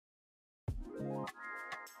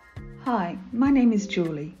Hi, my name is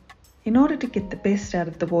Julie. In order to get the best out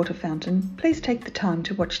of the water fountain, please take the time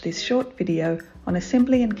to watch this short video on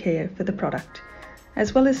assembly and care for the product,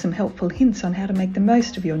 as well as some helpful hints on how to make the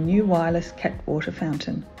most of your new wireless cat water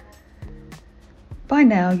fountain. By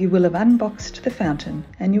now you will have unboxed the fountain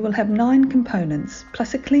and you will have 9 components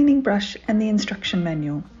plus a cleaning brush and the instruction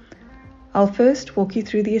manual. I'll first walk you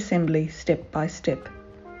through the assembly step by step.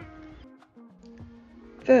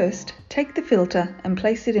 First, take the filter and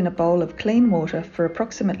place it in a bowl of clean water for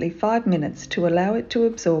approximately 5 minutes to allow it to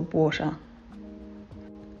absorb water.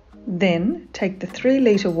 Then, take the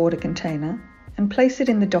 3-litre water container and place it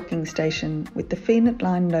in the docking station with the Fenit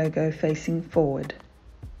line logo facing forward.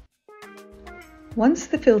 Once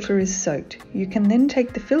the filter is soaked, you can then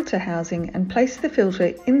take the filter housing and place the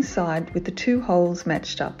filter inside with the 2 holes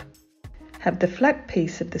matched up. Have the flat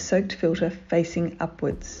piece of the soaked filter facing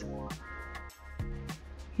upwards.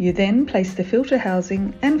 You then place the filter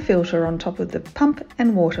housing and filter on top of the pump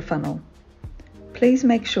and water funnel. Please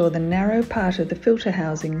make sure the narrow part of the filter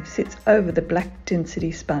housing sits over the black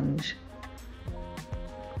density sponge.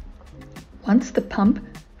 Once the pump,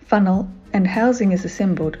 funnel and housing is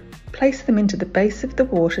assembled, place them into the base of the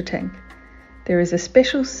water tank. There is a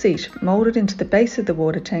special seat moulded into the base of the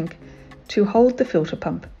water tank to hold the filter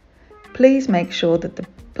pump. Please make sure that the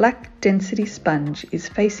black density sponge is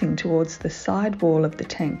facing towards the side wall of the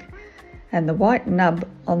tank and the white nub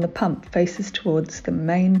on the pump faces towards the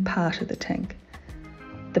main part of the tank.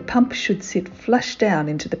 The pump should sit flush down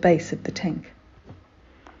into the base of the tank.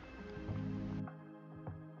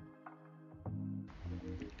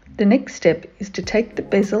 The next step is to take the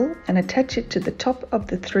bezel and attach it to the top of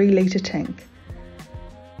the 3-litre tank.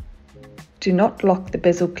 Do not lock the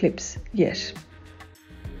bezel clips yet.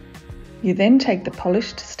 You then take the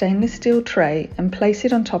polished stainless steel tray and place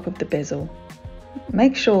it on top of the bezel.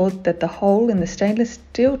 Make sure that the hole in the stainless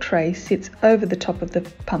steel tray sits over the top of the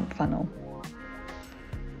pump funnel.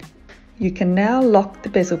 You can now lock the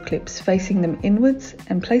bezel clips facing them inwards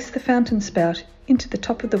and place the fountain spout into the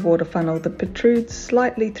top of the water funnel that protrudes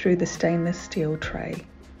slightly through the stainless steel tray.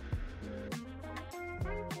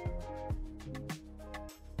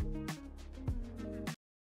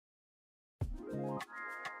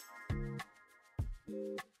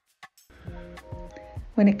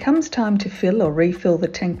 When it comes time to fill or refill the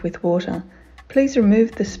tank with water, please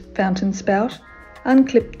remove the fountain spout,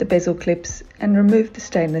 unclip the bezel clips and remove the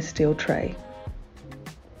stainless steel tray.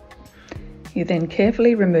 You then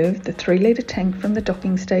carefully remove the 3-litre tank from the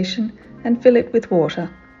docking station and fill it with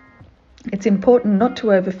water. It's important not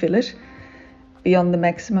to overfill it beyond the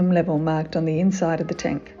maximum level marked on the inside of the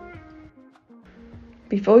tank.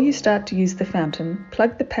 Before you start to use the fountain,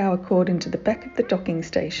 plug the power cord into the back of the docking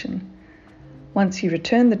station. Once you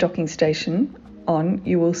return the docking station on,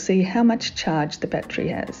 you will see how much charge the battery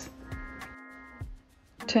has.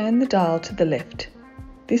 Turn the dial to the left.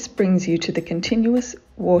 This brings you to the continuous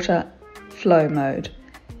water flow mode.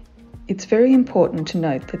 It's very important to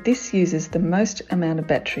note that this uses the most amount of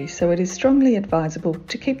battery, so it is strongly advisable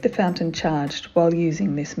to keep the fountain charged while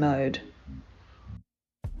using this mode.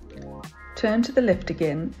 Turn to the left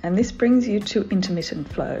again, and this brings you to intermittent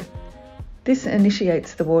flow. This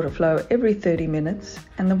initiates the water flow every 30 minutes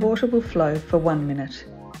and the water will flow for 1 minute.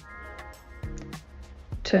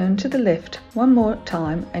 Turn to the left one more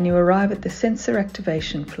time and you arrive at the sensor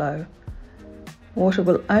activation flow. Water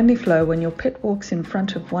will only flow when your pet walks in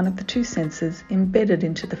front of one of the 2 sensors embedded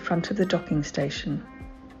into the front of the docking station.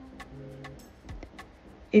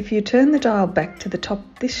 If you turn the dial back to the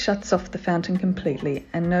top, this shuts off the fountain completely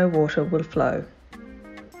and no water will flow.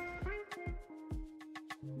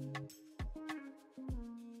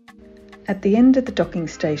 At the end of the docking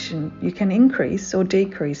station, you can increase or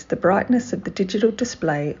decrease the brightness of the digital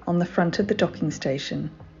display on the front of the docking station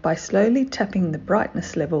by slowly tapping the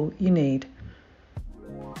brightness level you need.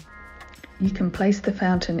 You can place the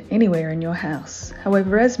fountain anywhere in your house.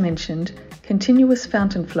 However, as mentioned, continuous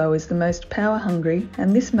fountain flow is the most power hungry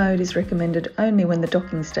and this mode is recommended only when the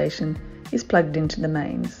docking station is plugged into the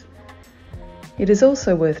mains. It is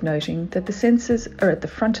also worth noting that the sensors are at the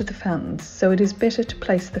front of the fountains, so it is better to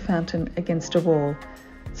place the fountain against a wall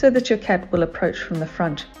so that your cat will approach from the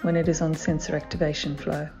front when it is on sensor activation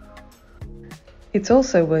flow. It's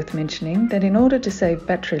also worth mentioning that in order to save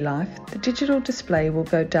battery life, the digital display will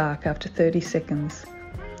go dark after 30 seconds.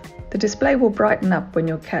 The display will brighten up when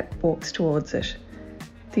your cat walks towards it.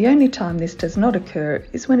 The only time this does not occur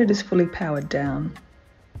is when it is fully powered down.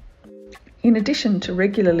 In addition to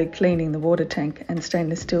regularly cleaning the water tank and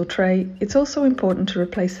stainless steel tray, it's also important to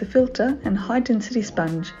replace the filter and high density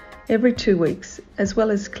sponge every 2 weeks, as well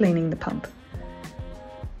as cleaning the pump.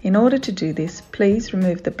 In order to do this, please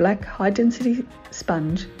remove the black high-density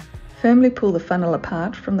sponge, firmly pull the funnel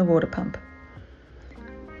apart from the water pump.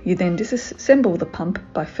 You then disassemble the pump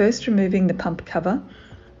by first removing the pump cover,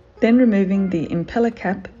 then removing the impeller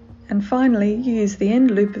cap, and finally you use the end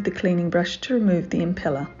loop of the cleaning brush to remove the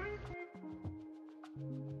impeller.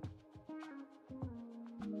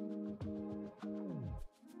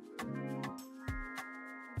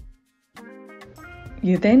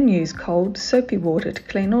 You then use cold, soapy water to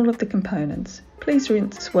clean all of the components. Please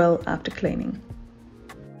rinse well after cleaning.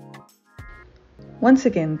 Once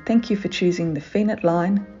again, thank you for choosing the Fenit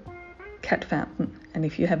line cat fountain, and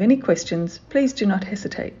if you have any questions, please do not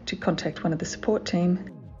hesitate to contact one of the support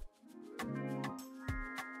team.